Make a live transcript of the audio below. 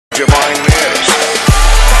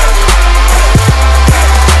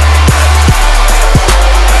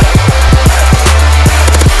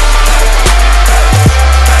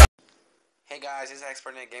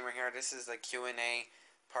Expert Nick Gamer here. This is the Q&A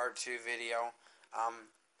part 2 video.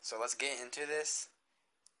 So let's get into this.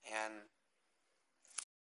 And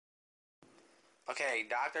okay,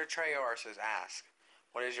 Dr. Treyors has asked,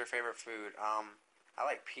 what is your favorite food? I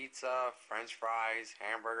like pizza, French fries,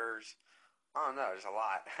 hamburgers. I don't know, there's a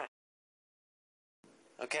lot.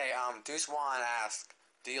 Okay, Deuce Juan asked,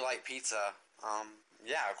 do you like pizza?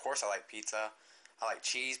 Yeah, of course I like pizza. I like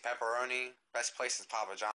cheese, pepperoni. Best place is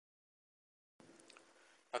Papa John's.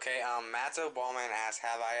 Okay, Matto Ballman asks,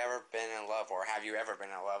 have I ever been in love, or have you ever been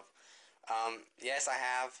in love? Yes, I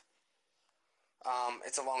have.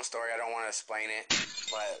 It's a long story. I don't want to explain it,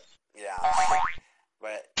 but yeah.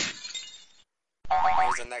 But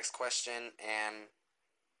here's the next question, and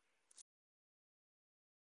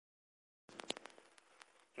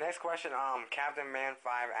next question. Captain Man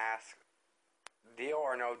 5 asks, deal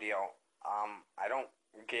or no deal? I don't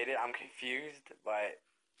get it. I'm confused, but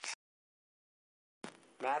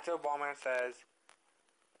Matto Ballman says,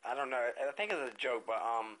 I don't know. I think it's a joke, but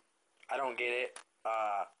I don't get it.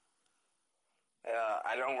 I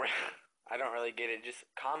don't I don't really get it. Just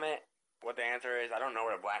comment what the answer is. I don't know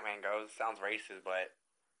where the black man goes. Sounds racist, but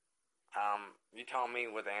you tell me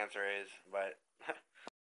what the answer is. But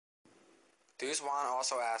Deuce Juan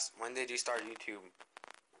also asked, when did you start YouTube?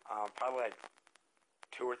 Probably like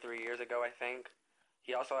 2 or 3 years ago, I think.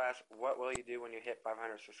 He also asked, what will you do when you hit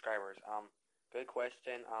 500 subscribers? Good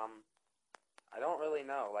question. I don't really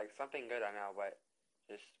know. Like, something good I know, but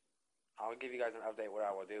just I'll give you guys an update what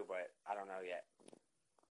I will do, but I don't know yet.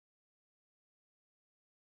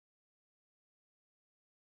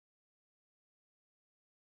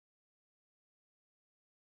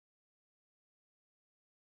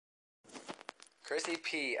 Chrissy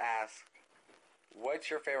P asks, what's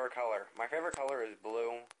your favorite color? My favorite color is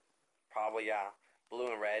blue. Probably, yeah.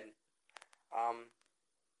 Blue and red.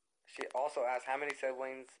 She also asked, how many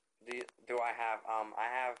siblings do I have? I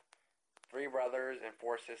have 3 brothers and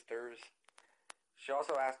 4 sisters. She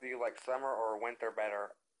also asked, do you like summer or winter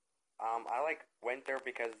better? I like winter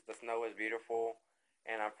because the snow is beautiful,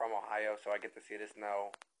 and I'm from Ohio, so I get to see the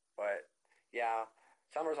snow. But, yeah,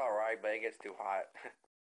 summer's alright, but it gets too hot.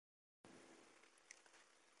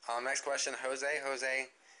 Next question, Jose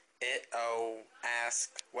asks,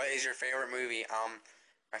 what is your favorite movie?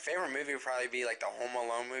 My favorite movie would probably be like the Home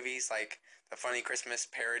Alone movies, like the Funny Christmas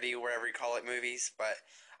parody, whatever you call it, movies. But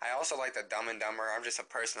I also like the Dumb and Dumber. I'm just a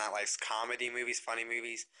person that likes comedy movies, funny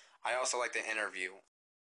movies. I also like The Interview.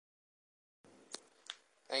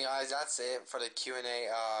 And guys, that's it for the Q&A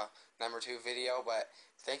number 2 video. But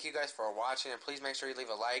thank you guys for watching, and please make sure you leave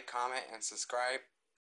a like, comment, and subscribe.